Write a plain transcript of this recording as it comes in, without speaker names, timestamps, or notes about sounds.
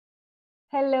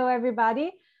Hello,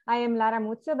 everybody. I am Lara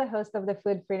Muzzo, the host of the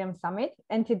Food Freedom Summit.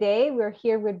 And today we're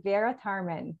here with Vera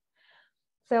Tarman.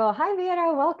 So hi,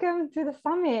 Vera, welcome to the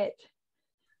summit.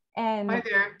 And, hi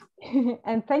there.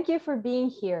 And thank you for being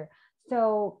here.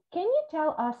 So can you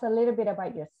tell us a little bit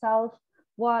about yourself?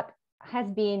 What has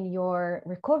been your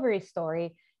recovery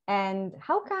story? And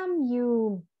how come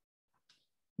you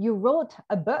wrote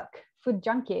a book, Food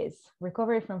Junkies,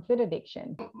 Recovery from Food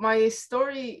Addiction? My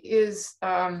story is,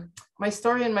 my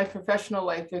story and my professional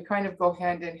life, they kind of go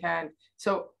hand in hand.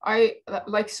 So I,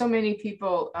 like so many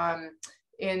people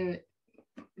in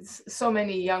so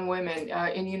many young women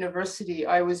in university,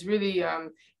 I was really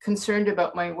concerned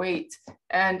about my weight.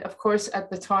 And of course, at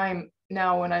the time,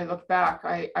 now when I look back,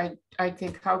 I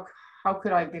think, how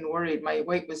could I have been worried? My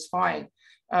weight was fine.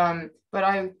 But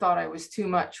I thought I was too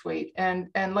much weight. And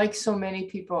like so many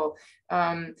people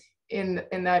in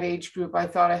that age group, I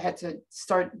thought I had to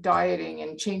start dieting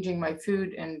and changing my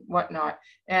food and whatnot.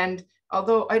 And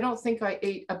although I don't think I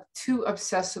ate too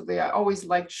obsessively, I always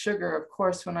liked sugar, of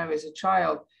course, when I was a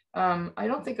child. I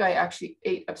don't think I actually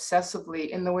ate obsessively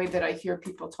in the way that I hear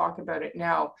people talk about it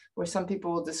now, where some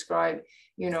people will describe,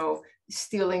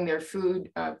 stealing their food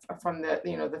from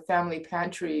the family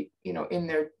pantry, in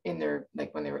their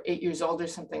like when they were 8 years old or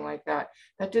something like that.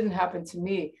 That didn't happen to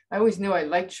me. I always knew I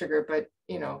liked sugar, but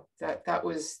that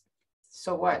was,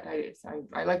 so what?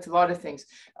 I liked a lot of things.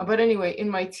 But anyway, in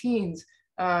my teens,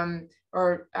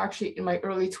 or actually in my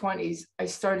early 20s, I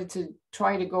started to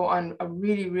try to go on a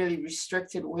really, really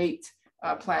restricted weight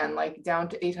plan, like down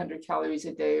to 800 calories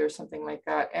a day or something like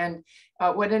that. And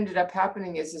what ended up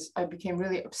happening is I became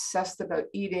really obsessed about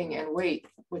eating and weight,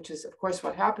 which is, of course,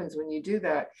 what happens when you do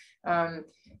that. I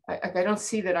don't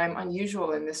see that I'm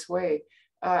unusual in this way.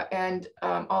 I'm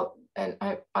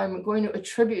going to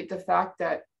attribute the fact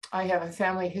that I have a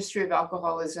family history of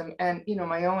alcoholism and,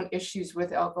 my own issues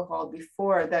with alcohol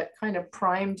before that kind of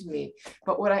primed me.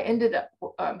 But what I ended up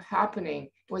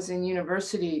happening was in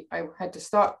university, I had to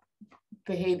stop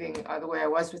behaving the way I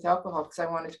was with alcohol because I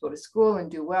wanted to go to school and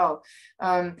do well.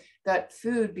 That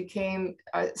food became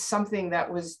something that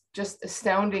was just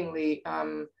astoundingly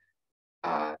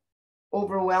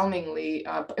overwhelmingly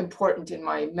important in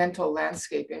my mental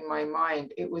landscape, in my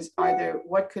mind. It was either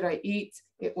what could I eat?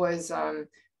 It was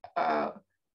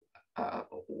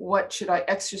what should I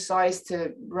exercise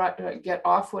to get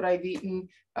off what I've eaten?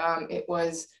 It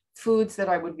was foods that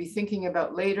I would be thinking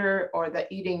about later, or that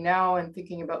eating now and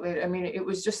thinking about later. I mean, it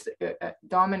was just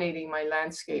dominating my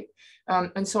landscape.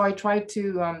 And so I tried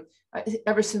to,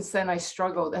 ever since then I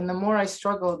struggled. And the more I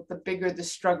struggled, the bigger the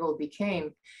struggle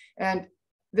became. And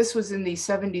this was in the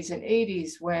 70s and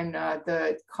 80s when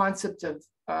the concept of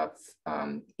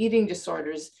eating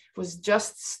disorders was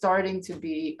just starting to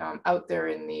be out there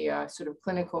in the sort of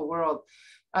clinical world.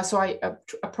 So I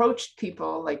approached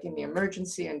people like in the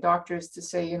emergency and doctors to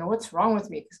say, what's wrong with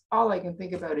me? Because all I can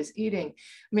think about is eating.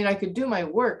 I mean, I could do my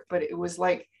work, but it was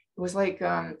like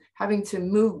having to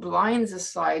move blinds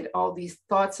aside, all these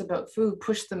thoughts about food,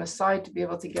 push them aside to be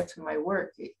able to get to my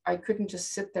work. I couldn't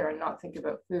just sit there and not think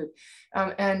about food.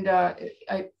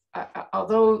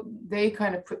 Although they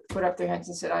kind of put up their hands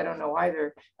and said, I don't know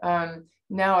either.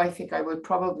 Now I think I would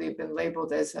probably have been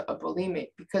labeled as a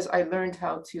bulimic, because I learned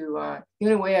how to, the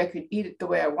only way I could eat it the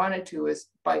way I wanted to is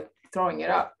by throwing it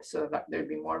up so that there'd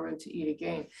be more room to eat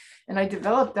again. And I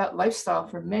developed that lifestyle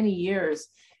for many years.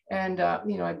 And,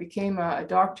 I became a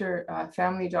doctor, a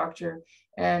family doctor,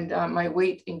 and my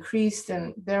weight increased.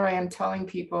 And there I am telling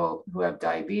people who have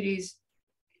diabetes,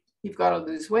 you've got to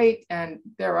lose weight. And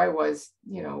there I was,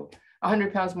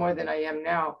 100 pounds more than I am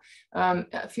now,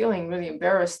 feeling really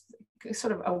embarrassed,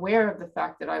 sort of aware of the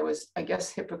fact that I was, I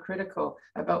guess, hypocritical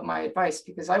about my advice,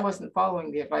 because I wasn't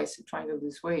following the advice of trying to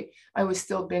lose weight. I was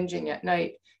still binging at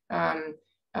night,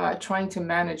 trying to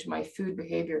manage my food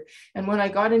behavior. And when I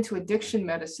got into addiction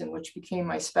medicine, which became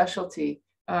my specialty,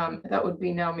 that would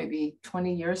be now maybe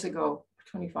 20 years ago,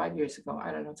 25 years ago, I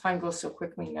don't know, time goes so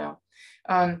quickly now.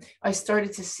 I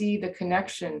started to see the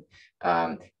connection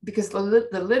because the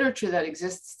literature that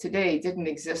exists today didn't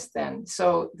exist then.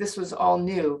 So this was all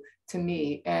new to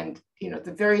me. And,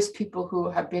 the various people who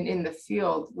have been in the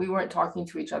field, we weren't talking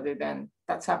to each other then.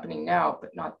 That's happening now,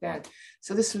 but not then.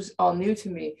 So this was all new to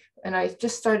me. And I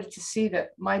just started to see that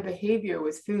my behavior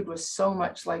with food was so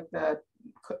much like the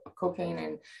cocaine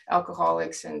and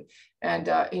alcoholics. And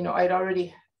I'd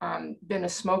already been a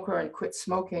smoker and quit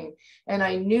smoking. And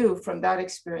I knew from that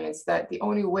experience that the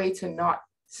only way to not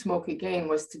smoke again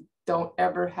was to don't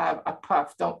ever have a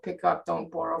puff, don't pick up,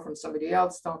 don't borrow from somebody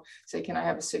else, don't say, can I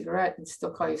have a cigarette, and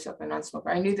still call yourself a non-smoker.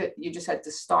 I knew that you just had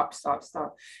to stop.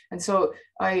 And so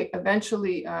I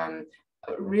eventually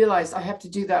realized I have to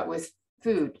do that with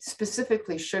food,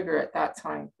 specifically sugar at that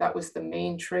time. That was the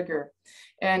main trigger.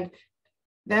 And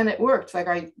then it worked.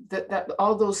 Like that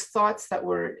all those thoughts that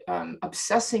were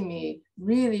obsessing me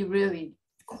really, really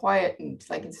quietened.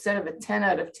 Like instead of a 10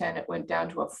 out of 10, it went down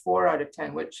to a 4 out of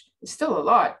 10, which is still a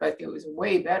lot, but it was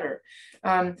way better.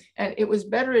 And it was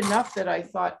better enough that I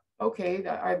thought, okay,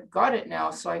 I've got it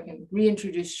now, so I can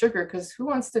reintroduce sugar, because who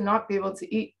wants to not be able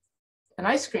to eat an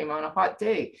ice cream on a hot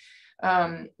day?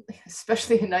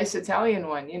 Especially a nice Italian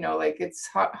one, you know, like it's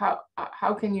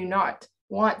how can you not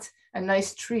want a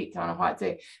nice treat on a hot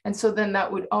day? And so then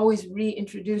that would always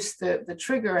reintroduce the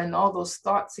trigger and all those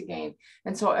thoughts again.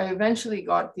 And so I eventually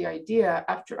got the idea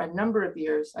after a number of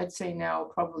years, I'd say now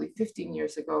probably 15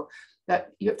 years ago,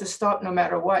 that you have to stop no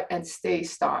matter what and stay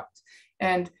stopped.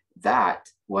 And that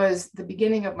was the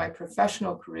beginning of my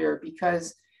professional career,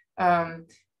 because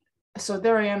so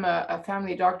there I am, a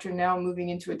family doctor now, moving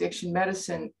into addiction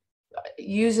medicine,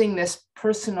 using this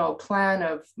personal plan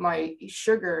of my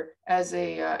sugar as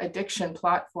a addiction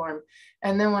platform.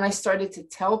 And then when I started to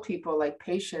tell people, like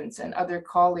patients and other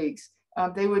colleagues,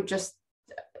 they would just,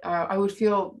 I would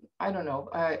feel, I don't know,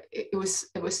 it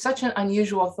was such an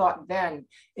unusual thought then.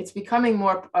 It's becoming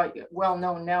more well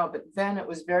known now, but then it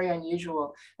was very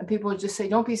unusual. And people would just say,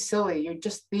 don't be silly. You're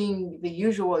just being the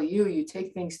usual you. You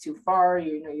take things too far.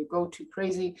 You know, you go too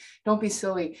crazy. Don't be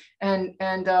silly. And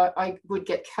I would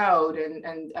get cowed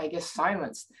and I guess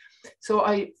silenced. So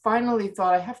I finally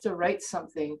thought I have to write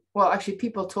something. Well, actually,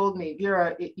 people told me,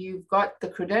 Vera, you've got the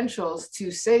credentials to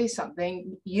say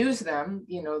something, use them,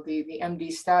 you know, the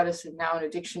MD status and now an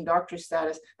addiction doctor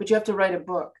status, but you have to write a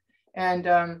book. And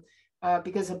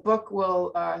because a book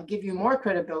will give you more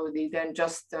credibility than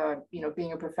just, you know,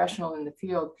 being a professional in the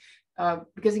field.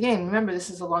 Because again, remember,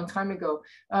 this is a long time ago,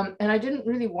 and I didn't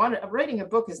really want it. Writing a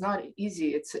book is not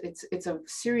easy. It's a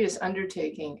serious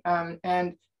undertaking,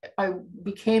 and I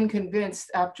became convinced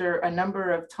after a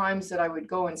number of times that I would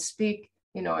go and speak.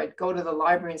 You know, I'd go to the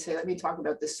library and say, let me talk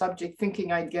about this subject,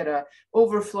 thinking I'd get a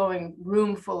overflowing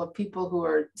room full of people who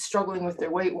are struggling with their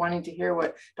weight, wanting to hear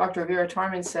what Dr. Vera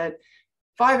Tarman said.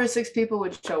 5 or 6 people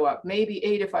would show up, maybe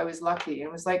 8 if I was lucky. And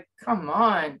it was like, come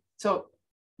on. So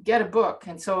get a book.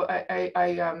 And so I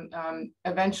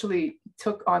eventually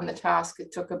took on the task.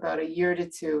 It took about a year to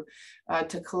 2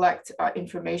 to collect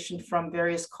information from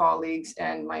various colleagues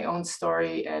and my own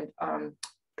story and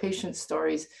patient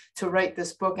stories to write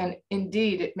this book. And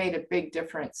indeed, it made a big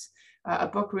difference. A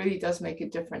book really does make a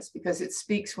difference because it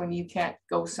speaks when you can't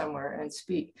go somewhere and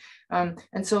speak.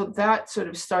 And so that sort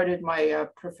of started my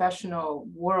professional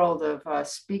world of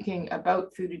speaking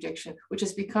about food addiction, which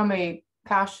has become a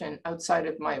passion outside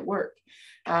of my work.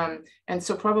 And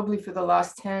so probably for the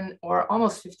last 10 or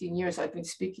almost 15 years, I've been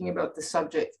speaking about the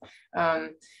subject.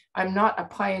 I'm not a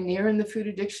pioneer in the food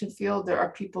addiction field. There are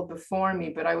people before me,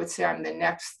 but I would say I'm the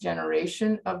next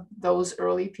generation of those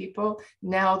early people.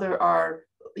 Now there are,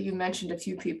 you mentioned a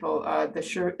few people,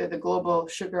 the Global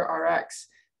Sugar RX.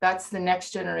 That's the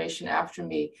next generation after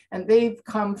me. And they've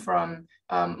come from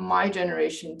my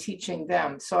generation teaching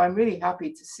them. So I'm really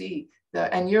happy to see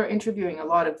and you're interviewing a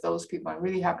lot of those people. I'm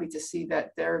really happy to see that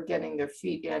they're getting their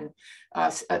feet in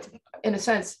a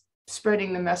sense,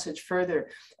 spreading the message further.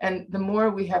 And the more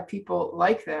we have people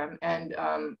like them and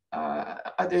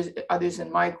others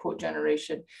in my quote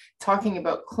generation talking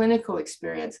about clinical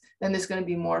experience, then there's going to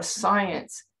be more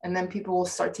science, and then people will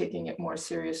start taking it more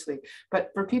seriously. But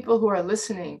for people who are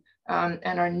listening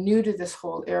and are new to this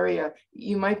whole area,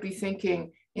 you might be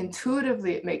thinking,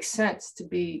 intuitively, it makes sense to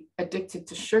be addicted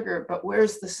to sugar, but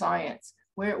where's the science?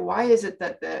 Why is it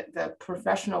that the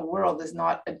professional world is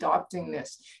not adopting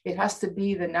this? It has to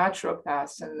be the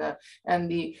naturopaths and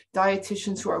the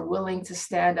dietitians who are willing to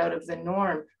stand out of the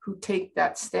norm, who take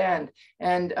that stand.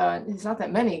 And there's not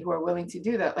that many who are willing to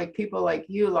do that. Like people like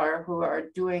you, Lara, who are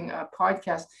doing a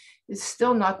podcast, it's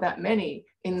still not that many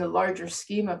in the larger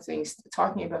scheme of things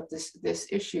talking about this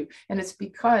issue. And it's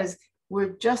because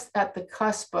we're just at the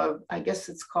cusp of, I guess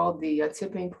it's called the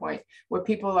tipping point, where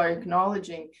people are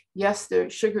acknowledging, yes, their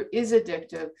sugar is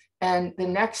addictive. And the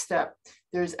next step,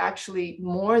 there's actually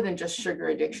more than just sugar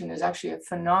addiction. There's actually a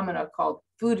phenomena called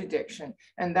food addiction.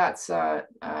 And that's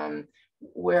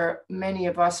where many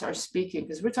of us are speaking,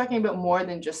 because we're talking about more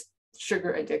than just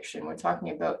sugar addiction. We're talking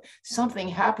about something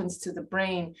happens to the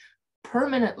brain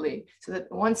permanently, so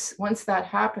that once that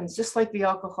happens, just like the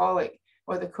alcoholic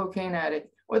or the cocaine addict,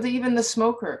 or even the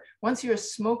smoker. Once you're a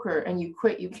smoker and you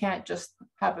quit, you can't just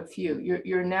have a few.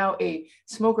 You're now a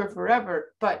smoker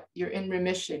forever, but you're in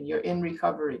remission, you're in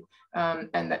recovery.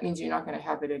 And that means you're not going to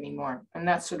have it anymore. And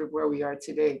that's sort of where we are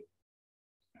today.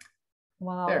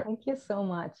 Wow, There. thank you so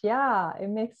much. Yeah, it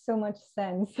makes so much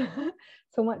sense.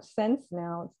 So much sense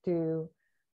now to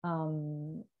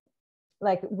um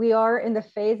like we are in the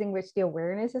phase in which the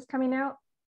awareness is coming out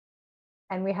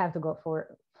and we have to go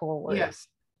forward. Yes.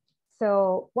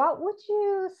 So, what would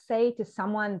you say to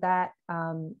someone that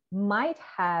might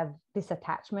have this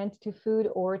attachment to food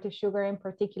or to sugar in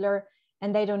particular,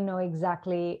 and they don't know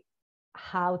exactly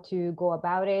how to go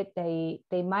about it?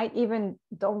 They might even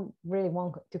don't really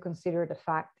want to consider the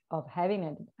fact of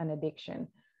having an addiction.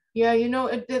 Yeah,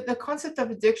 the concept of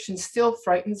addiction still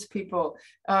frightens people,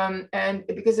 and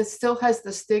because it still has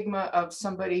the stigma of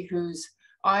somebody who's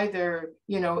either,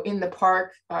 in the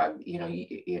park,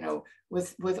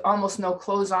 with almost no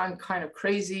clothes on, kind of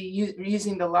crazy,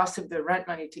 using the loss of their rent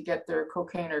money to get their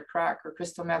cocaine or crack or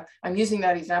crystal meth. I'm using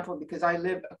that example because I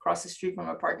live across the street from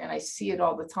a park and I see it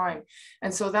all the time.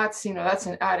 And so that's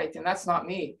an addict, and that's not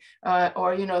me.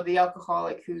 Or, the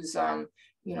alcoholic who's,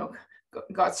 you know,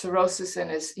 got cirrhosis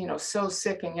and is so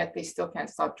sick, and yet they still can't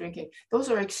stop drinking. Those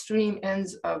are extreme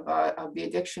ends of the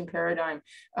addiction paradigm,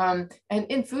 and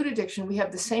in food addiction we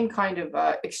have the same kind of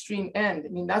extreme end. I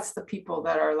mean, that's the people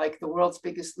that are like the world's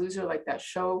biggest loser, like that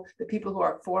show, the people who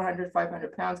are 400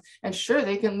 500 pounds, and sure,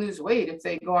 they can lose weight if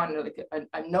they go on like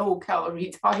a no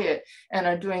calorie diet and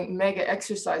are doing mega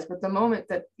exercise, but the moment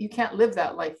that you can't live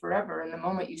that life forever, and the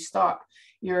moment you stop,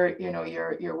 your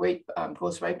weight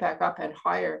goes right back up and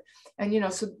higher.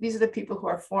 And, so these are the people who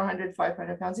are 400,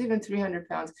 500 pounds, even 300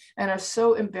 pounds, and are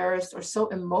so embarrassed or so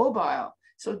immobile,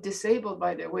 so disabled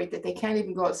by their weight that they can't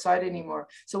even go outside anymore.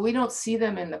 So we don't see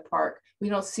them in the park. We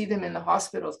don't see them in the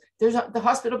hospitals. The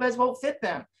hospital beds won't fit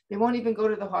them. They won't even go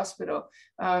to the hospital.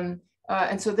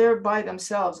 And so they're by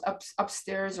themselves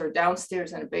upstairs or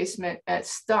downstairs in a basement,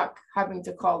 stuck having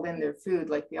to call in their food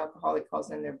like the alcoholic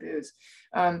calls in their booze.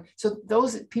 So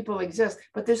those people exist,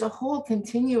 but there's a whole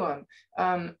continuum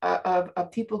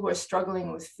of people who are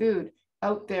struggling with food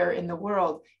out there in the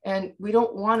world. And we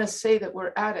don't want to say that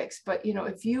we're addicts, but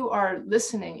if you are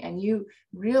listening and you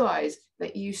realize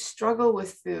that you struggle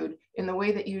with food in the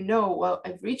way that well,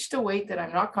 I've reached a weight that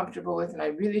I'm not comfortable with and I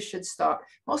really should stop.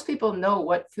 Most people know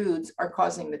what foods are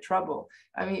causing the trouble.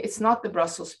 I mean, it's not the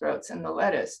Brussels sprouts and the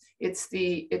lettuce, it's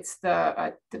the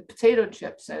potato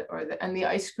chips and the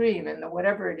ice cream and the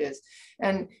whatever it is.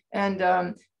 And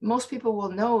most people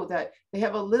will know that they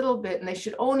have a little bit and they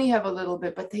should only have a little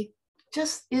bit, but they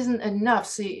just isn't enough.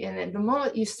 See, and the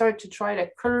moment you start to try to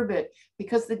curb it,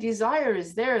 because the desire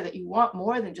is there that you want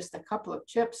more than just a couple of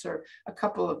chips or a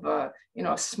couple of, a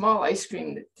small ice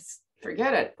cream,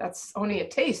 forget it. That's only a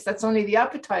taste. That's only the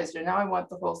appetizer. Now I want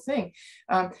the whole thing.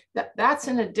 That's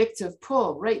an addictive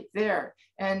pull right there.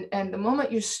 And the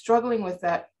moment you're struggling with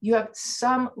that, you have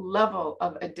some level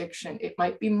of addiction. It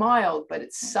might be mild, but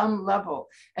it's some level.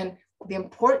 And the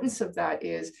importance of that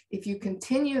is if you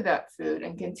continue that food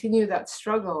and continue that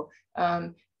struggle,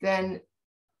 then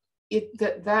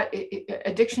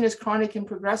addiction is chronic and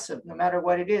progressive. No matter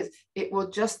what it is, it will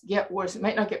just get worse. It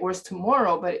might not get worse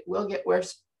tomorrow, but it will get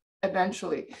worse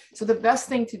eventually. So the best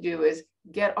thing to do is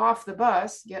get off the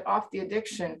bus, get off the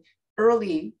addiction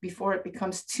early before it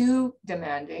becomes too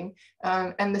demanding.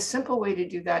 And the simple way to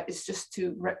do that is just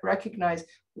to recognize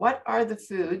what are the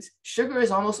foods. Sugar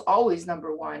is almost always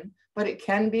number one, but it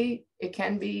can be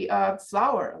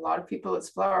flour. A lot of people, it's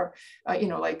flour,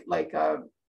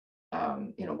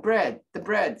 bread, the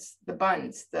breads, the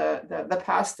buns, the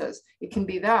pastas. It can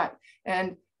be that.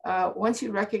 And once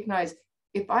you recognize,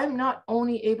 if I'm not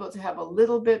only able to have a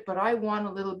little bit, but I want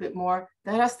a little bit more,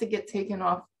 that has to get taken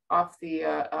off the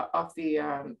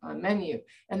menu.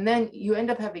 And then you end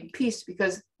up having peace,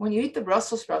 because when you eat the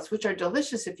Brussels sprouts, which are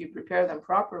delicious if you prepare them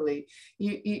properly,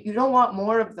 you don't want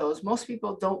more of those. Most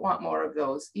people don't want more of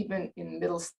those, even in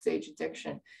middle stage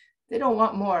addiction. They don't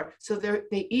want more. So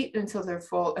they eat until they're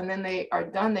full, and then they are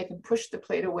done. They can push the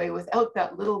plate away without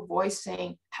that little voice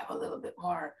saying, have a little bit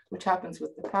more, which happens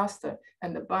with the pasta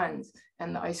and the buns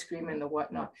and the ice cream and the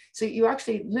whatnot. So you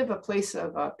actually live a place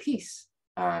of peace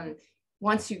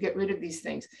once you get rid of these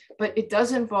things. But it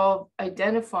does involve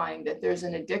identifying that there's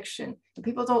an addiction. And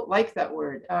people don't like that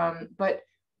word. But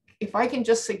if I can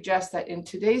just suggest that in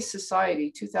today's society,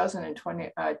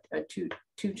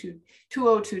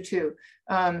 2022,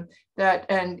 that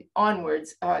and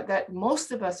onwards, that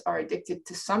most of us are addicted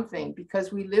to something,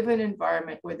 because we live in an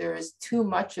environment where there is too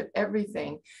much of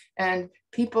everything, and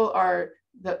people are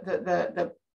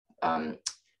the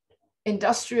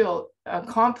industrial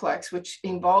complex, which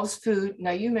involves food.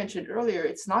 Now, you mentioned earlier,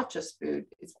 it's not just food,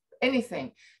 it's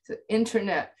anything. So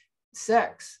internet,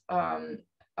 sex,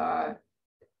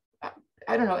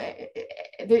 I don't know,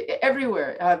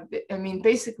 everywhere. I mean,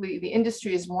 basically, the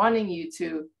industry is wanting you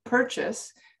to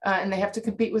purchase, and they have to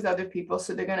compete with other people.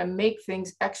 So they're going to make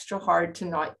things extra hard to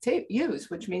not use,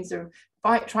 which means they're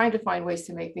trying to find ways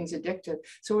to make things addictive.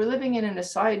 So we're living in a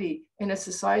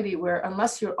society where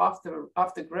unless you're off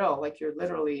the grill, like you're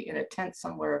literally in a tent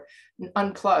somewhere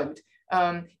unplugged,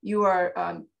 you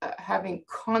are having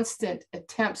constant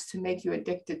attempts to make you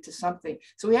addicted to something.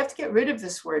 So we have to get rid of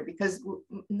this word, because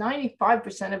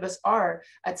 95% of us are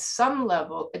at some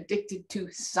level addicted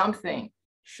to something: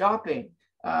 shopping,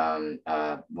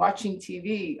 watching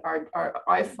TV, our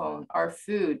iPhone, our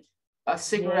food,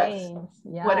 cigarettes,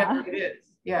 Yeah. whatever it is.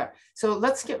 Yeah. So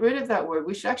let's get rid of that word.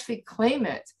 We should actually claim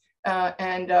it.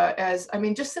 As I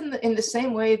mean, just in the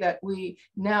same way that we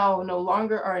now no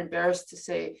longer are embarrassed to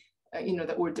say,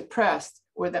 that we're depressed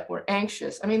or that we're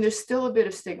anxious. I mean, there's still a bit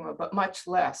of stigma, but much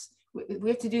less. We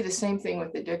have to do the same thing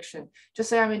with addiction. Just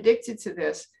say, I'm addicted to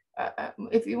this.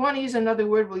 If you want to use another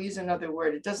word, we'll use another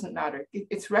word. It doesn't matter.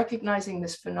 It's recognizing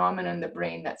this phenomenon in the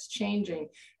brain that's changing,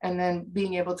 and then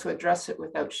being able to address it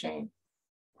without shame.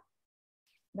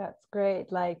 That's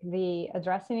great. Like the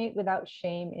addressing it without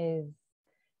shame is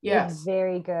Yes.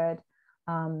 very good.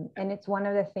 And it's one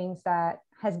of the things that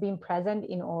has been present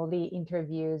in all the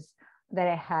interviews that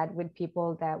I had with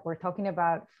people that were talking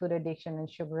about food addiction and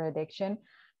sugar addiction.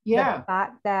 Yeah. The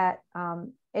fact that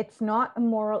it's not a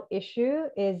moral issue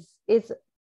is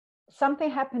something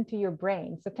happened to your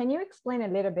brain. So can you explain a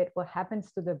little bit what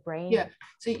happens to the brain? Yeah.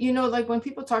 So, like when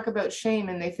people talk about shame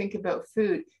and they think about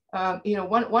food,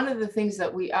 one of the things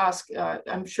that we ask,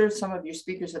 I'm sure some of your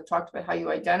speakers have talked about how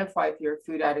you identify if you're a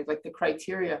food addict, like the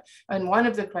criteria. And one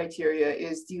of the criteria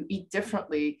is, do you eat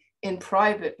differently in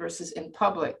private versus in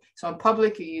public? So in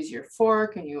public, you use your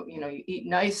fork and you eat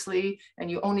nicely,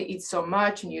 and you only eat so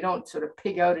much, and you don't sort of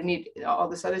pig out and eat all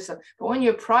this other stuff. But when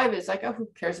you're private, it's like, oh, who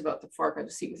cares about the fork? I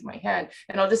just eat with my hand,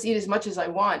 and I'll just eat as much as I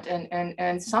want.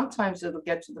 And sometimes it'll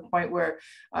get to the point where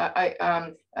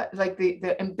like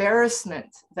the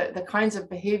embarrassment, the kinds of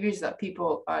behaviors that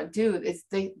people do,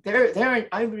 they're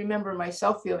I remember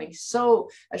myself feeling so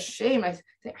ashamed.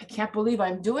 I can't believe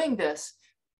I'm doing this,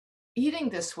 eating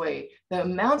this way, the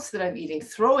amounts that I'm eating,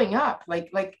 throwing up,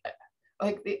 like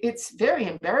it's very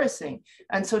embarrassing.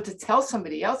 And so to tell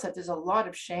somebody else that, there's a lot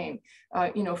of shame.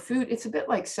 Food, it's a bit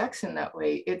like sex in that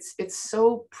way. It's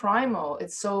so primal,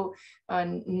 it's so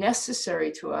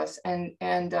necessary to us, and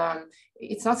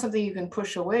it's not something you can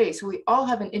push away. So we all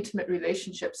have an intimate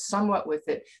relationship somewhat with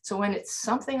it. So when it's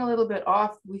something a little bit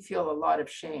off, we feel a lot of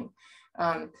shame.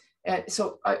 And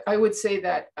so I would say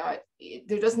that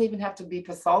there doesn't even have to be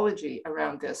pathology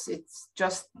around this. It's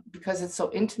just because it's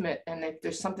so intimate, and if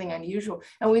there's something unusual,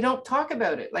 and we don't talk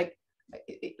about it.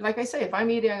 Like I say, if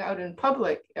I'm eating out in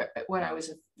public, when I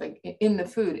was like in the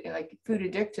food, like food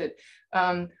addicted,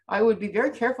 I would be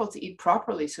very careful to eat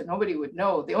properly so nobody would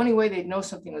know. The only way they'd know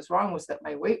something was wrong was that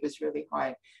my weight was really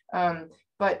high.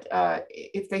 But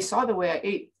if they saw the way I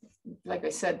ate, like I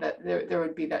said, that there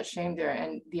would be that shame there,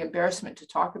 and the embarrassment to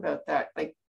talk about that.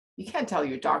 Like, you can't tell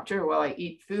your doctor, well, I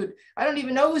eat food. I don't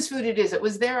even know whose food it is. It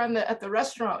was there at the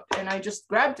restaurant, and I just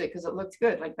grabbed it because it looked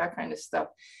good. Like that kind of stuff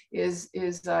is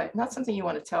not something you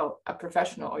want to tell a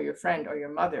professional or your friend or your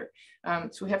mother.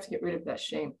 So we have to get rid of that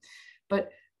shame.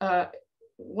 But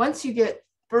once you get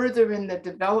further in the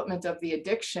development of the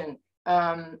addiction,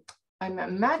 I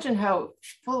imagine how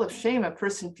full of shame a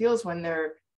person feels when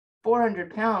they're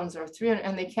 400 pounds or 300,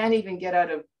 and they can't even get out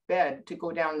of bed to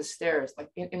go down the stairs. Like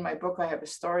in my book, I have a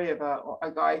story of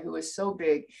a guy who was so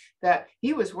big that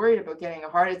he was worried about getting a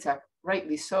heart attack,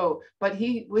 rightly so, but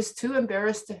he was too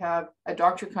embarrassed to have a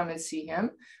doctor come and see him,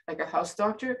 like a house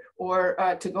doctor, or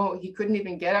to go. He couldn't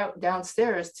even get out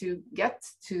downstairs to get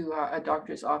to a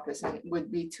doctor's office, and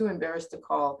would be too embarrassed to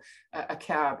call a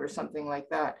cab or something like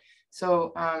that.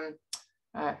 So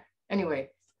anyway,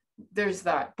 there's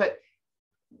that. But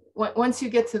once you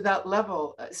get to that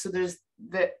level, so there's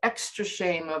the extra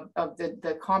shame of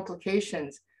the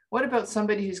complications. What about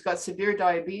somebody who's got severe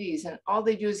diabetes, and all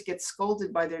they do is get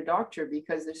scolded by their doctor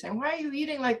because they're saying, why are you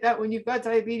eating like that when you've got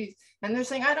diabetes? And they're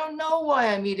saying, I don't know why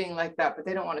I'm eating like that, but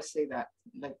they don't want to say that,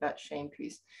 like that shame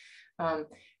piece.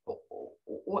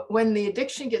 When the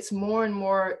addiction gets more and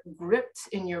more gripped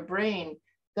in your brain,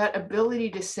 that ability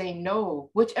to say no,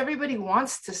 which everybody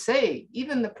wants to say,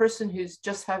 even the person who's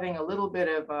just having a little bit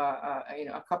of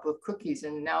a couple of cookies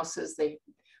and now says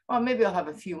well, maybe I'll have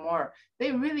a few more.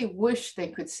 They really wish they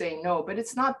could say no, but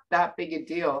it's not that big a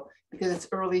deal because it's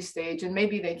early stage, and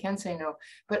maybe they can say no.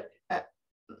 But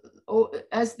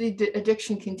as the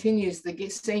addiction continues, the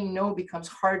saying no becomes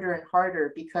harder and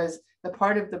harder, because the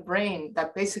part of the brain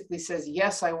that basically says,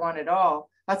 yes, I want it all,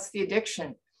 that's the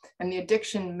addiction. And the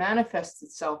addiction manifests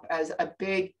itself as a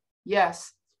big,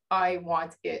 yes, I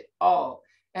want it all.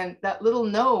 And that little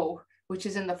no, which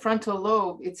is in the frontal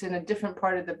lobe, it's in a different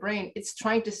part of the brain. It's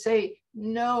trying to say,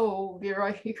 no,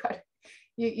 Vera,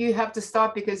 you have to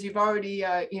stop, because you've already,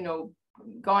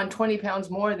 gone 20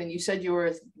 pounds more than you said you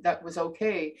were, that was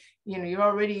okay. You're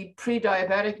already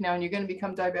pre-diabetic now, and you're going to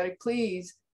become diabetic.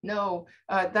 Please, no.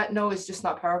 That no is just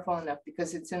not powerful enough,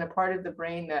 because it's in a part of the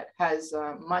brain that has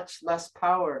much less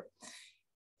power,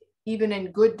 even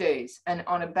in good days. And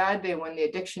on a bad day, when the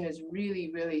addiction is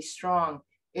really, really strong,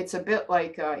 it's a bit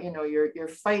like, you're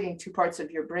fighting two parts of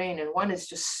your brain, and one is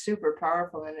just super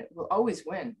powerful, and it will always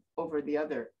win over the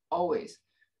other, always.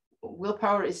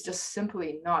 Willpower is just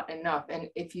simply not enough. And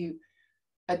if you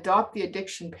adopt the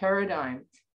addiction paradigm,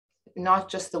 not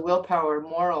just the willpower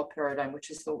moral paradigm, which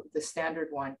is the standard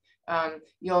one,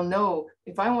 you'll know,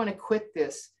 if I want to quit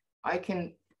this,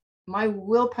 my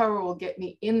willpower will get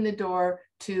me in the door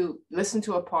to listen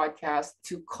to a podcast,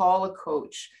 to call a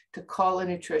coach, to call a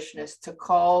nutritionist, to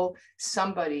call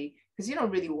somebody, because you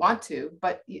don't really want to,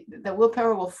 but the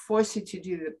willpower will force you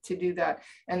to do that.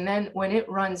 And then when it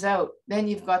runs out, then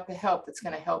you've got the help that's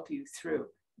going to help you through.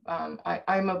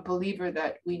 I'm a believer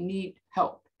that we need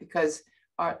help, because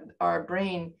our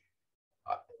brain,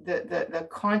 the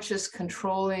conscious,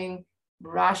 controlling,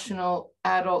 rational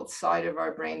adult side of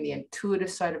our brain, the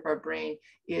intuitive side of our brain,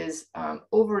 is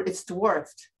it's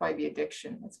dwarfed by the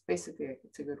addiction. That's basically,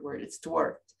 it's a good word, it's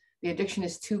dwarfed. The addiction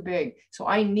is too big. So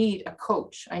I need a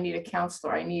coach, I need a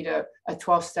counselor, I need a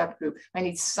 12-step group, I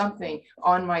need something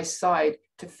on my side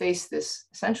to face this,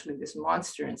 essentially this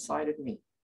monster inside of me,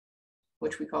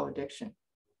 which we call addiction.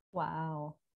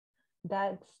 Wow.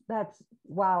 That's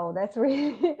wow, that's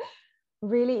really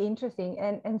really interesting.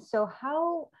 And so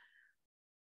how,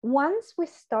 once we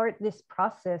start this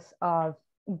process of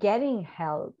getting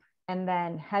help, and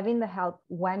then having the help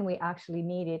when we actually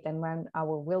need it, and when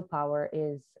our willpower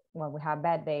is, when we have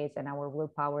bad days and our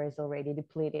willpower is already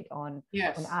depleted on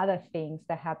other things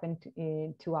that happen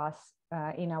to us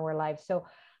in our lives. So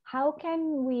how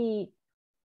can we,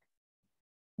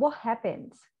 what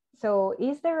happens? So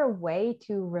is there a way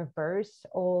to reverse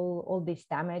all this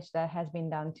damage that has been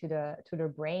done to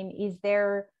the brain? Is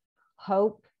there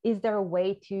hope? Is there a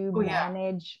way to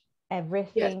manage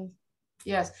everything?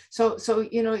 Yes. So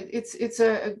it's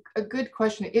a good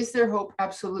question. Is there hope?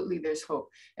 Absolutely, there's hope.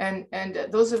 And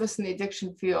those of us in the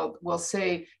addiction field will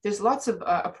say there's lots of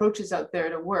approaches out there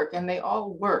to work, and they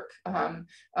all work.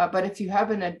 But if you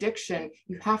have an addiction,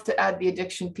 you have to add the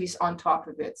addiction piece on top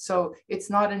of it. So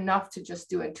it's not enough to just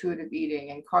do intuitive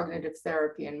eating and cognitive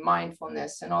therapy and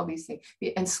mindfulness and all these things,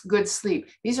 and good sleep.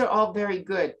 These are all very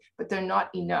good, but they're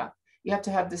not enough. You have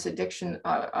to have this addiction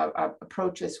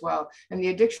approach as well. And the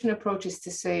addiction approach is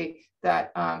to say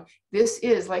that this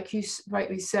is, like you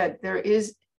rightly said, there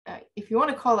is, if you want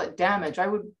to call it damage, I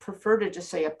would prefer to just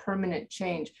say a permanent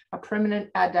change, a permanent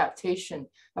adaptation,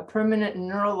 a permanent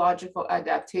neurological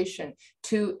adaptation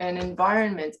to an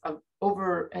environment of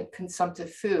over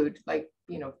consumptive food, like,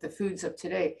 the foods of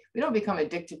today. We don't become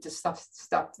addicted to stuff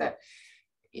that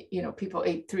people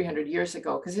ate 300 years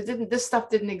ago, because this stuff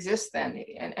didn't exist then.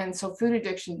 And so food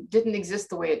addiction didn't exist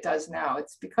the way it does now.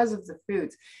 It's because of the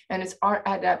foods, and it's our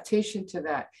adaptation to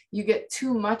that. You get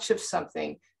too much of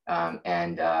something,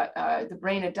 and the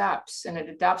brain adapts, and it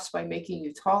adapts by making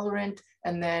you tolerant.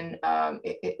 And then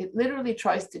it literally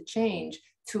tries to change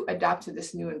to adapt to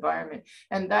this new environment.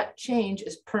 And that change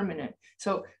is permanent.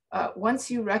 So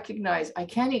once you recognize, I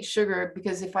can't eat sugar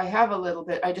because if I have a little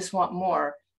bit, I just want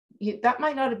more. That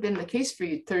might not have been the case for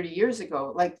you 30 years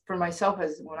ago. Like for myself,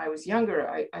 as when I was younger,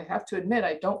 I have to admit,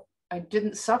 I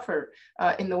didn't suffer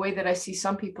in the way that I see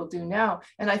some people do now.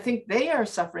 And I think they are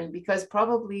suffering because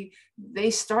probably they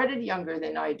started younger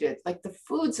than I did. Like the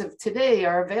foods of today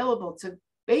are available to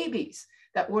babies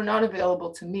that were not available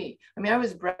to me. I mean, I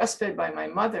was breastfed by my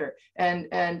mother,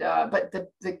 but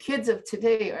the kids of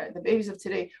today, the babies of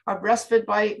today, are breastfed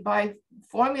by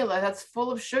formula that's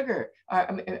full of sugar.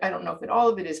 I mean, I don't know if all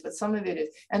of it is, but some of it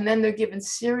is. And then they're given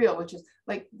cereal, which is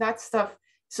like that stuff.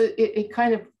 So it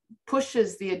kind of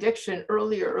pushes the addiction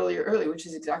earlier, which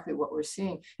is exactly what we're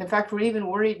seeing. In fact, we're even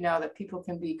worried now that people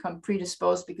can become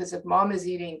predisposed because if mom is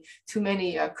eating too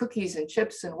many cookies and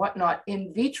chips and whatnot,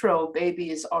 in vitro baby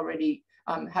is already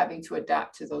having to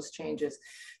adapt to those changes.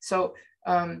 So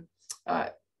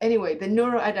anyway, the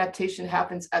neuroadaptation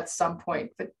happens at some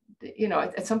point, but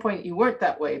at some point you weren't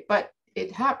that way, but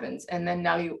it happens, and then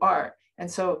now you are. And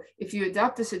so if you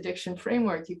adopt this addiction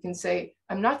framework, you can say,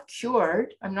 I'm not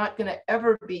cured, I'm not going to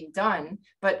ever be done,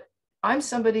 but I'm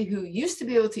somebody who used to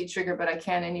be able to eat sugar, but I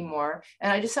can't anymore.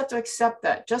 And I just have to accept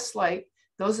that. Just like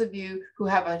those of you who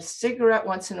have a cigarette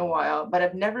once in a while, but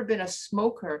have never been a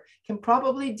smoker, can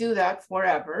probably do that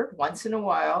forever, once in a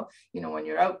while, you know, when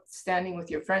you're out standing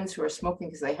with your friends who are smoking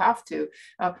because they have to.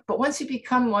 But once you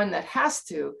become one that has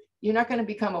to, you're not going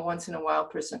to become a once in a while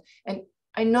person. And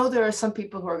I know there are some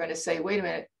people who are going to say, wait a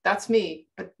minute, that's me,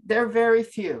 but they're very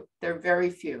few. They're very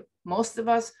few. Most of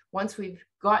us, once we've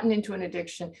gotten into an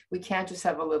addiction, we can't just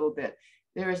have a little bit.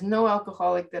 There is no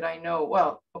alcoholic that I know.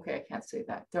 Well, okay, I can't say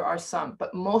that. There are some,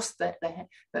 but most,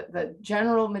 the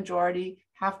general majority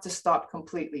have to stop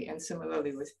completely. And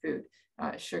similarly with food,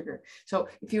 sugar. So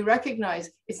if you recognize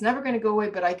it's never going to go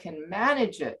away, but I can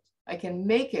manage it, I can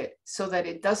make it so that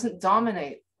it doesn't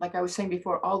dominate. Like I was saying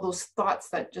before, all those thoughts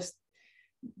that just,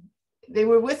 they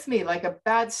were with me like a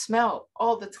bad smell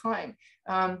all the time.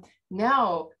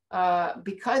 Now,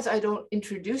 because I don't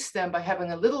introduce them by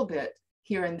having a little bit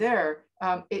here and there,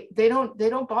 they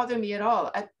don't bother me at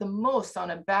all. At the most, on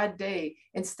a bad day,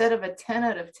 instead of a 10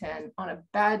 out of 10, on a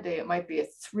bad day, it might be a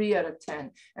 3 out of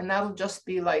 10. And that'll just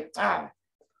be like,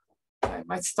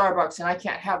 my Starbucks, and I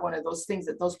can't have one of those things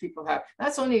that those people have.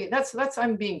 That's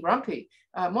I'm being grumpy.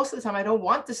 Most of the time I don't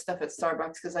want this stuff at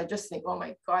Starbucks because I just think, oh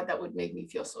my God, that would make me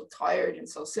feel so tired and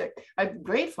so sick. I'm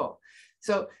grateful.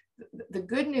 So the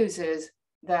good news is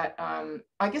that,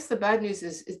 I guess the bad news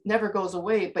is it never goes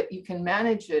away, but you can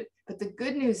manage it. But the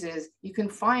good news is you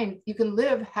can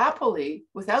live happily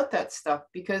without that stuff,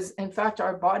 because in fact,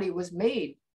 our body was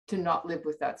made to not live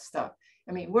with that stuff.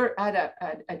 I mean, we're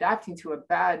adapting to a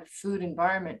bad food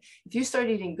environment. If you start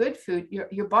eating good food,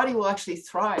 your body will actually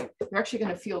thrive. You're actually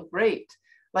going to feel great.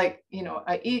 Like, you know,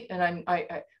 I eat and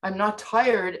I'm not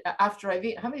tired after I've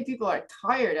eaten. How many people are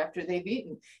tired after they've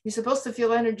eaten? You're supposed to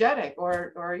feel energetic,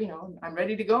 or you know, I'm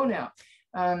ready to go now.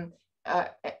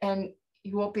 And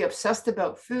you won't be obsessed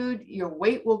about food. Your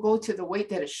weight will go to the weight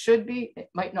that it should be. It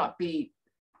might not be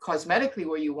cosmetically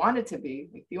where you want it to be.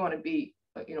 If you want to be,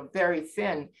 you know, very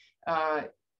thin,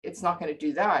 it's not going to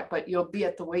do that, but you'll be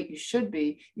at the weight you should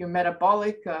be. Your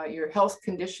metabolic, your health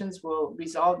conditions will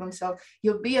resolve themselves.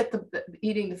 You'll be at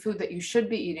eating the food that you should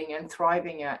be eating and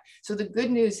thriving at. So the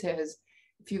good news is,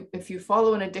 if you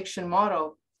follow an addiction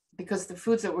model, because the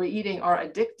foods that we're eating are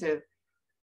addictive,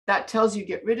 that tells you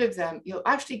get rid of them, you'll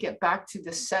actually get back to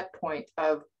the set point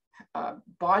of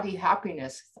body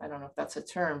happiness. I don't know if that's a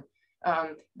term,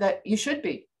 that you should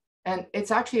be. And it's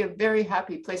actually a very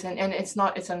happy place, and it's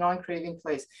a non-craving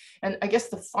place. And I guess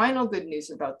the final good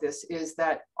news about this is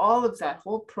that all of that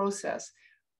whole process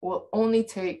will only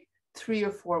take 3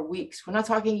 or 4 weeks. We're not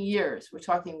talking years, we're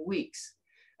talking weeks.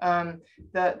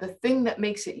 The thing that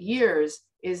makes it years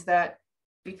is that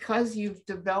because you've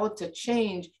developed a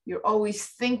change, you're always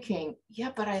thinking,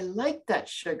 yeah, but I like that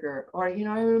sugar. Or, you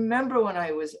know, I remember when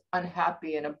I was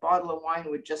unhappy and a bottle of wine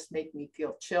would just make me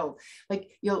feel chilled. Like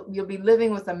you'll be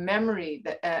living with a memory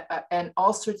that, and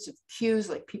all sorts of cues,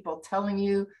 like people telling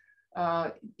you,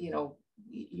 you know,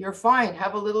 you're fine,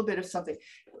 have a little bit of something.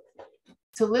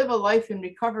 To live a life in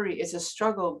recovery is a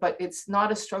struggle, but it's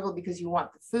not a struggle because you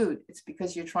want the food. It's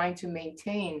because you're trying to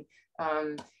maintain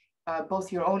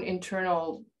both your own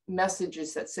internal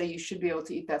messages that say you should be able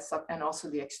to eat that stuff, and also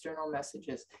the external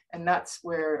messages. And that's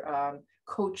where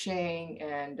coaching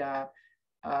and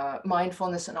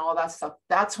mindfulness and all that stuff,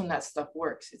 that's when that stuff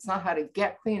works. It's not how to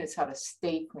get clean, it's how to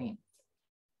stay clean.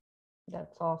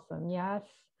 That's awesome. Yes.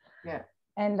 Yeah.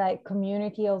 And like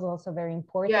community is also very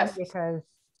important. Yes. Because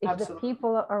if Absolutely. The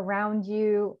people around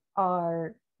you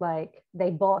are like,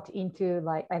 they bought into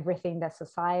like everything that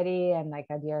society and like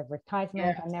the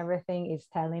advertisement and everything is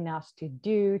telling us to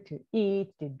do, to eat,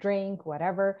 to drink,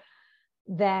 whatever,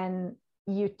 then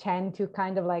you tend to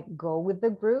kind of like go with the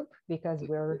group, because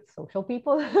we're social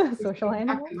people, social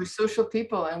animals. We're social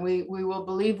people, and we will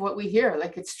believe what we hear,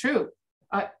 like it's true.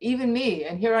 Even me,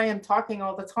 and here I am talking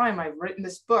all the time. I've written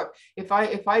this book. If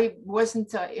I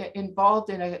wasn't involved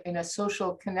in a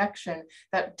social connection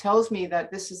that tells me that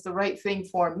this is the right thing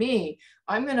for me,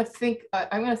 I'm gonna think,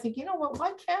 you know what?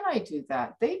 Why can't I do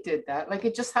that? They did that. Like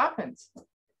it just happens.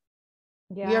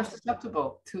 Yeah. We are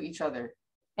susceptible to each other.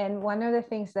 And one of the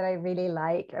things that I really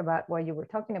like about what you were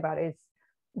talking about is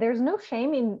there's no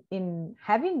shame in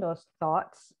having those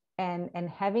thoughts and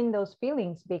having those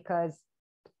feelings, because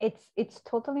it's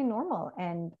totally normal.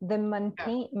 And the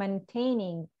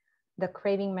maintaining the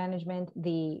craving management,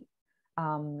 the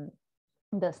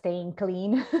staying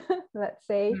clean, let's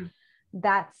say,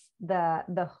 that's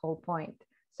the whole point.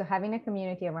 So having a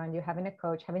community around you, having a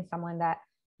coach, having someone that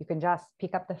you can just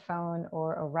pick up the phone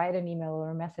or write an email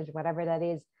or a message, whatever that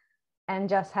is, and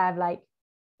just have like,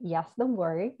 yes, don't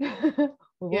worry, we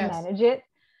will Yes. manage it.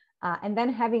 And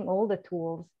then having all the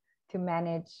tools to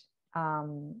manage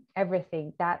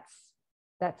everything,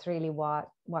 that's really what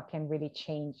can really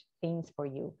change things for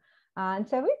you. And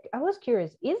so I was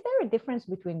curious, is there a difference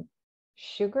between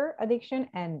sugar addiction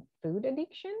and food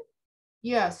addiction?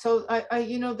 Yeah, so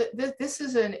this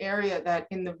is an area that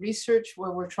in the research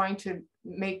where we're trying to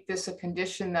make this a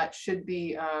condition that should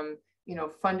be,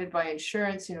 funded by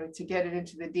insurance, to get it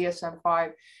into the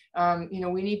DSM-5,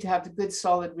 we need to have the good,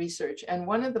 solid research. And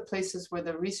one of the places where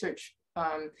the research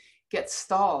gets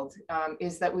stalled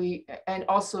is that and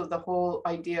also the whole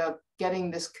idea of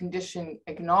getting this condition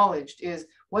acknowledged is,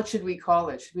 what should we call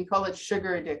it? Should we call it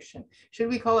sugar addiction? Should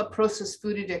we call it processed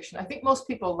food addiction? I think most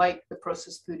people like the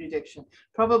processed food addiction.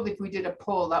 Probably if we did a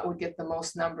poll, that would get the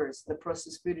most numbers, the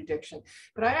processed food addiction.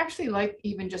 But I actually like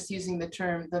even just using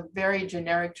the very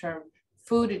generic term,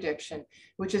 food addiction,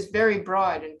 which is very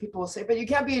broad. And people will say, but you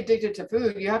can't be addicted to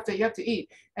food. You have to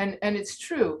eat. And it's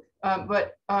true.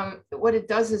 But what it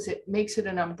does is it makes it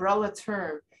an umbrella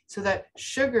term, so that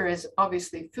sugar is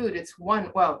obviously food. It's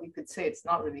well, you could say it's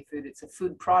not really food. It's a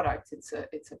food product. It's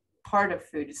a part of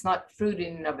food. It's not food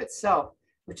in and of itself,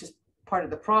 which is part of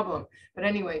the problem. But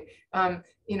anyway,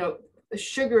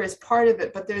 sugar is part of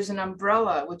it, but there's an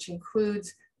umbrella which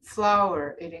includes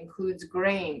flour, it includes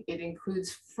grain, it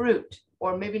includes fruit,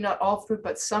 or maybe not all fruit,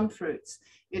 but some fruits.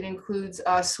 It includes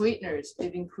sweeteners,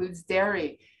 it includes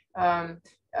dairy,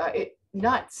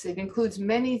 nuts. It includes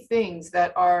many things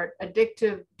that are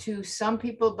addictive to some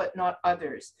people, but not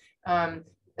others.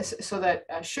 So that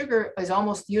sugar is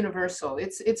almost universal.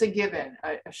 It's a given,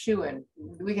 a shoo-in.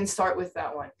 We can start with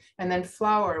that one. And then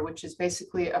flour, which is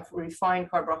basically a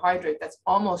refined carbohydrate that's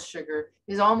almost sugar,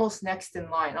 is almost next in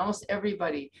line. Almost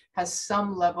everybody has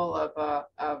some level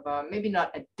of maybe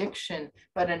not addiction,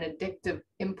 but an addictive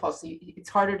impulse. It's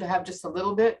harder to have just a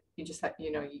little bit. You just have,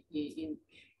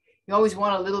 you always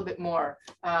want a little bit more,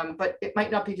 but it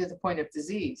might not be to the point of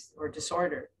disease or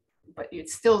disorder, but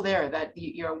it's still there, that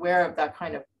you're aware of that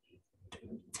kind of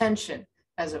tension,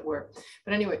 as it were.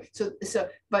 But anyway,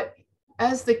 but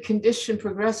as the condition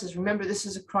progresses, remember, this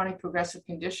is a chronic progressive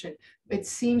condition, it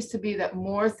seems to be that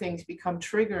more things become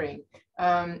triggering,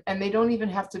 and they don't even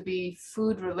have to be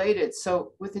food related.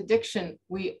 So with addiction,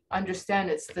 we understand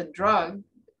it's the drug,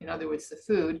 in other words, the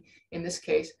food in this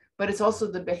case, but it's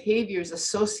also the behaviors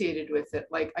associated with it.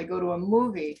 Like I go to a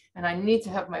movie and I need to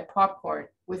have my popcorn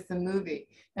with the movie.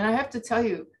 And I have to tell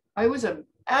you, I was an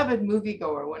avid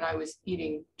moviegoer when I was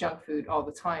eating junk food all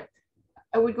the time.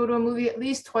 I would go to a movie at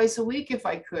least twice a week if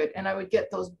I could, and I would get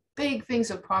those big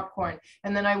things of popcorn.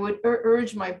 And then I would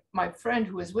urge my friend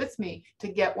who was with me to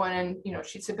get one. And,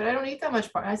 she'd say, but I don't eat that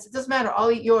much popcorn. I said, it doesn't matter,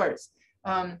 I'll eat yours.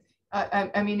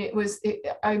 I mean,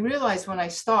 I realized when I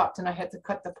stopped and I had to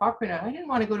cut the popcorn out, I didn't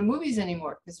want to go to movies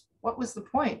anymore, because what was the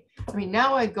point? I mean,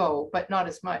 now I go, but not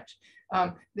as much.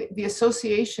 The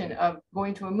association of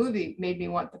going to a movie made me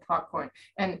want the popcorn.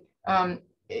 And,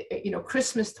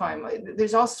 Christmas time,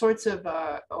 there's all sorts of,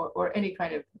 or any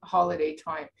kind of holiday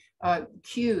time,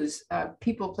 cues,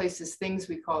 people, places, things,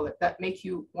 we call it, that make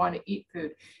you want to eat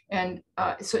food. And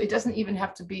so it doesn't even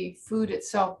have to be food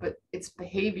itself, but it's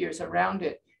behaviors around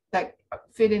it that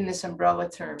fit in this umbrella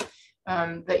term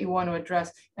that you want to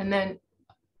address. And then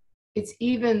it's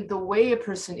even the way a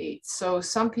person eats. So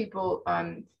some people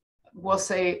will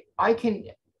say,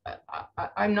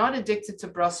 I'm not addicted to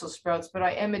Brussels sprouts, but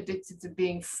I am addicted to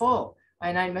being full.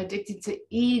 And I'm addicted to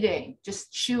eating,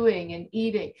 just chewing and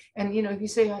eating. And, if you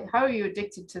say, how are you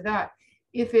addicted to that?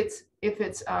 If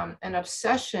it's an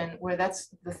obsession where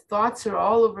the thoughts are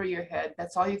all over your head,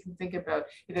 that's all you can think about.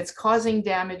 If it's causing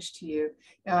damage to you,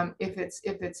 if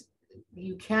it's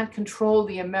you can't control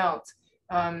the amount,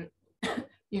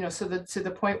 so that to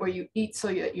the point where you eat so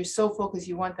that you're so focused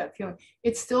you want that feeling,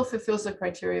 it still fulfills the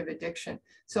criteria of addiction.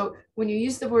 So when you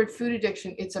use the word food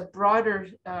addiction, it's a broader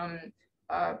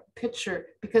picture,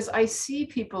 because I see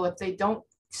people, if they don't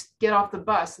get off the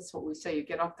bus, that's what we say, you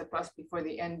get off the bus before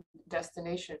the end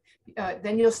destination,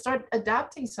 then you'll start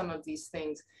adapting some of these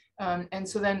things. And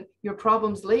so then your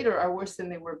problems later are worse than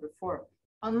they were before,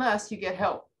 unless you get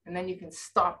help, and then you can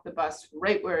stop the bus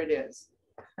right where it is.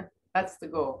 That's the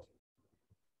goal.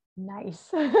 Nice.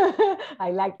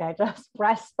 I like that. Just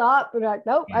press stop. Like,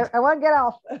 nope, yes. I want to get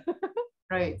off.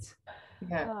 Right.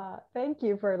 Yeah. Thank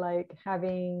you for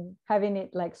having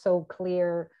it so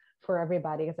clear for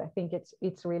everybody, because I think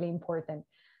it's really important.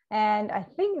 And I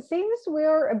think since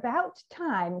we're about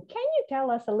time, can you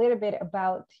tell us a little bit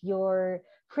about your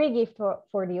free gift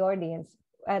for the audience?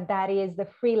 that is the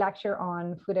free lecture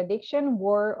on food addiction,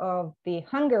 War of the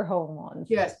Hunger Hormones.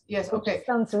 Yes, yes, which okay.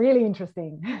 sounds really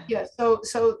interesting. Yeah,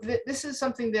 this is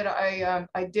something that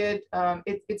I did.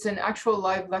 It's an actual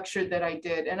live lecture that I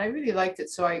did, and I really liked it.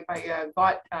 So I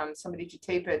got somebody to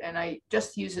tape it, and I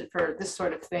just use it for this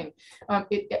sort of thing.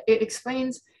 It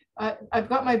explains. I've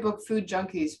got my book, Food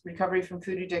Junkies, Recovery from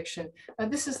Food Addiction.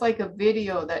 This is like a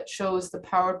video that shows the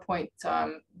PowerPoint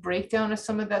breakdown of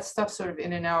some of that stuff, sort of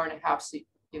in an hour and a half. So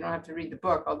you don't have to read the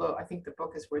book, although I think the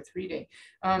book is worth reading.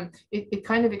 It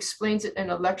kind of explains it in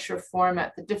a lecture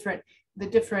format, the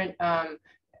different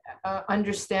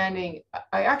understanding.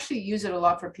 I actually use it a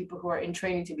lot for people who are in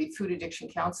training to be food addiction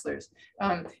counselors.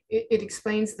 It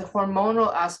explains the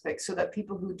hormonal aspects so that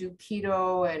people who do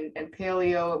keto and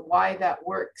paleo, why that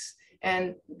works.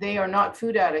 And they are not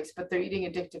food addicts, but they're eating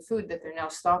addictive food that they're now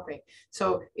stopping.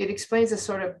 So it explains a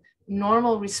sort of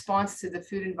normal response to the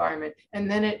food environment. And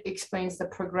then it explains the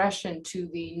progression to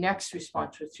the next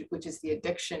response, which is the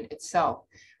addiction itself.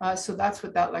 So that's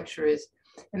what that lecture is.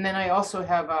 And then I also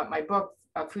have my book,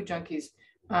 Food Junkies.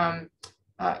 And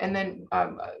then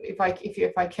if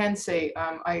I can say,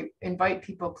 I invite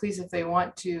people, please, if they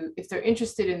want to, if they're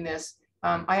interested in this,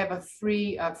 I have a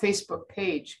free Facebook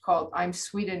page called I'm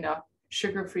Sweet Enough,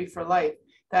 Sugar Free for Life,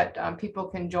 that people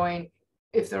can join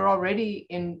if they're already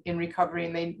in recovery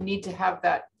and they need to have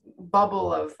that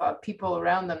bubble of people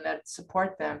around them that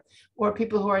support them, or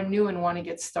people who are new and want to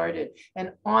get started.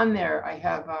 And on there, I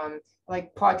have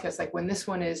like podcasts, like when this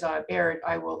one is aired,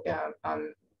 I will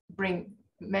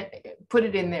put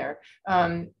it in there.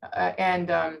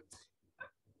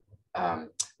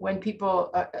 When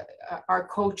people are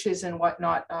coaches and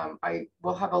whatnot, I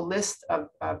will have a list of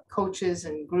coaches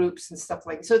and groups and stuff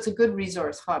like that. So it's a good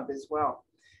resource hub as well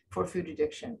for food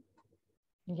addiction.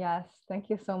 Yes, thank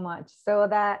you so much. So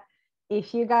that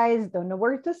if you guys don't know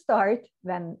where to start,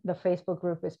 then the Facebook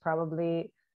group is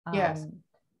probably yes,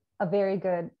 a very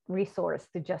good resource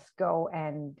to just go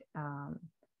and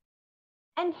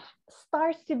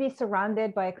starts to be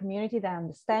surrounded by a community that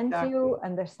understands you,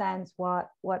 understands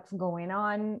what's going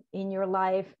on in your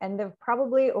life, and they've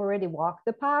probably already walked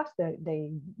the path. They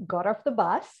got off the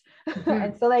bus,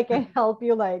 and so they can help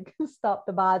you like stop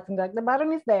the bus and like the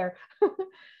bottom is there.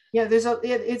 Yeah,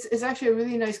 it's actually a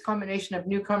really nice combination of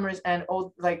newcomers and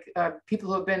old, like people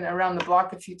who have been around the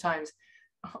block a few times,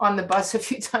 on the bus a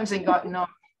few times and gotten off,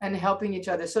 and helping each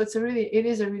other. So it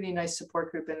is a really nice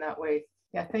support group in that way.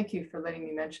 Yeah, thank you for letting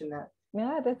me mention that.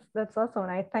 Yeah, that's awesome.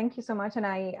 And I thank you so much. And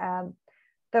I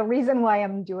the reason why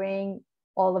I'm doing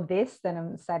all of this, and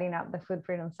I'm setting up the Food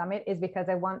Freedom Summit, is because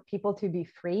I want people to be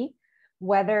free,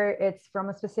 whether it's from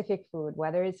a specific food,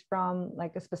 whether it's from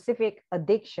like a specific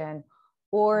addiction,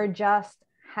 or just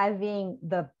having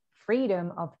the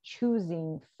freedom of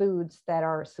choosing foods that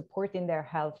are supporting their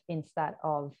health instead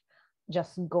of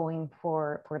just going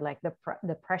for like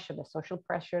the pressure, the social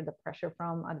pressure, the pressure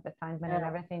from advertisement and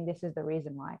everything. This is the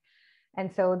reason why.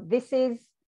 And so this is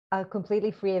a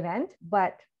completely free event,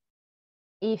 but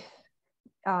if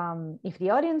the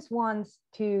audience wants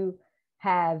to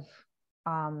have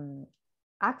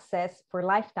access for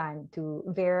lifetime to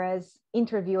Vera's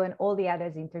interview and all the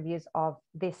others interviews of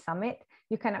this summit,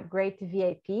 you can upgrade to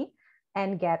VIP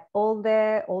and get all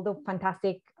the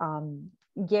fantastic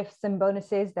gifts and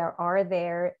bonuses that are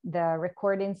there, the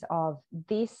recordings of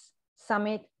this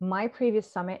summit, my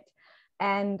previous summit,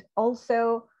 and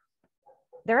also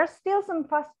there are still some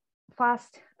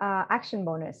fast action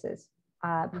bonuses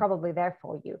probably there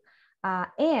for you,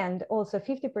 and also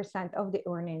 50% of the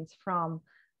earnings from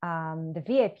the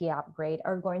VIP upgrade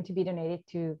are going to be donated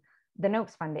to the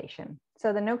Noakes Foundation.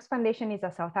 So the Noakes Foundation is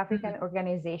a South African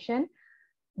organization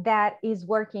that is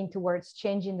working towards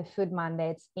changing the food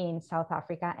mandates in South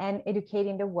Africa and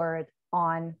educating the world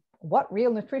on what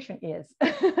real nutrition is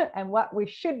and what we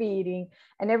should be eating,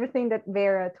 and everything that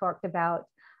Vera talked about,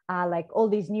 like all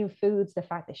these new foods, the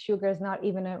fact that sugar is not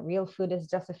even a real food, it's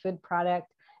just a food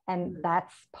product, and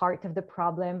that's part of the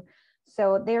problem.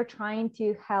 So they're trying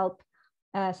to help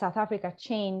South Africa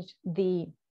change the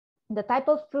type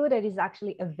of food that is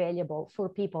actually available for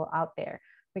people out there,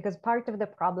 because part of the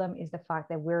problem is the fact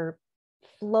that we're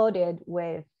flooded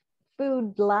with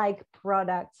food-like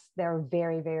products that are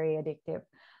very, very addictive,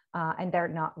 and they're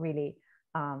not really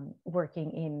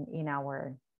working in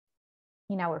our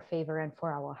favor and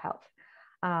for our health.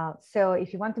 So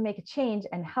if you want to make a change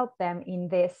and help them in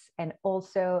this, and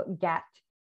also get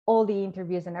all the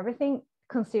interviews and everything,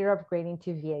 consider upgrading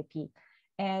to VIP.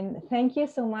 And thank you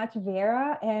so much,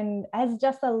 Vera. And as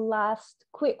just a last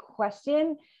quick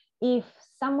question, if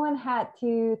someone had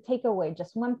to take away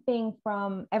just one thing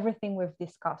from everything we've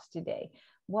discussed today,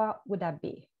 what would that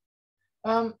be?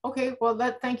 Okay, well,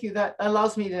 thank you. That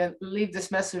allows me to leave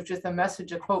this message with a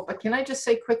message of hope. But can I just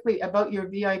say quickly about your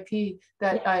VIP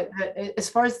that, that as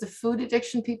far as the food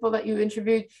addiction people that you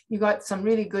interviewed, you got some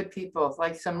really good people,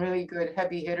 like some really good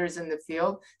heavy hitters in the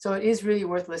field. So it is really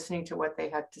worth listening to what they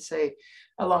had to say,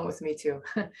 along with me too.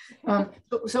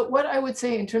 So what I would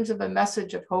say in terms of a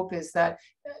message of hope is that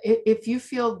if you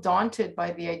feel daunted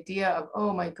by the idea of,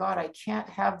 oh my God, I can't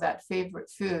have that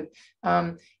favorite food,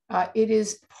 it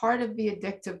is part of the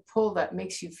addictive pull that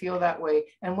makes you feel that way.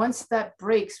 And once that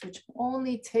breaks, which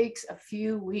only takes a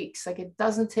few weeks, like it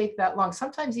doesn't take that long,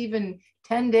 sometimes even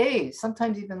 10 days,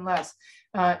 sometimes even less.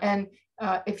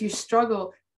 If you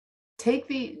struggle,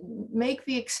 make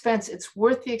the expense. It's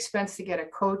worth the expense to get a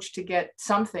coach, to get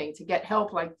something, to get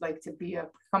help, like to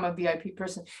become a VIP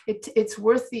person. It's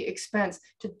worth the expense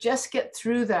to just get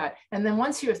through that. And then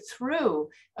once you're through,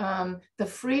 the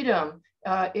freedom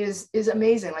is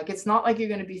amazing. Like, it's not like you're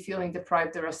going to be feeling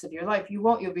deprived the rest of your life. You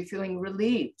won't. You'll be feeling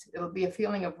relieved. It'll be a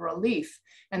feeling of relief.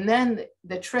 And then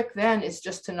the trick then is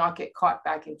just to not get caught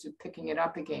back into picking it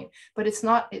up again. But it's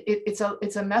not.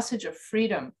 It's a message of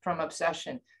freedom from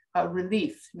obsession.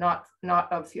 Relief, not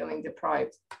of feeling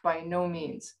deprived, by no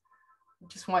means. I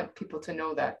just want people to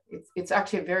know that it's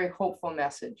actually a very hopeful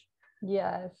message.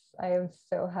 Yes, I am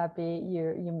so happy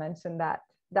you mentioned that.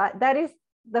 That is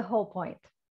the whole point.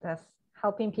 That's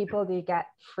helping people to get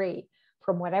free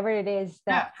from whatever it is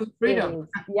that food freedom.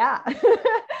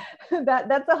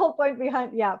 That's the whole point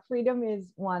behind. Freedom is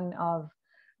one of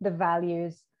the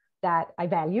values that I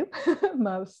value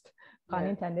most, pun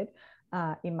intended,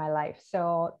 in my life.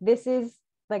 So this is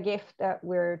the gift that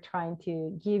we're trying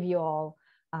to give you all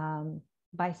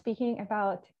by speaking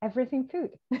about everything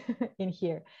food in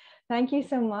here. Thank you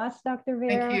so much, Dr.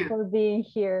 Vera, for being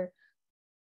here.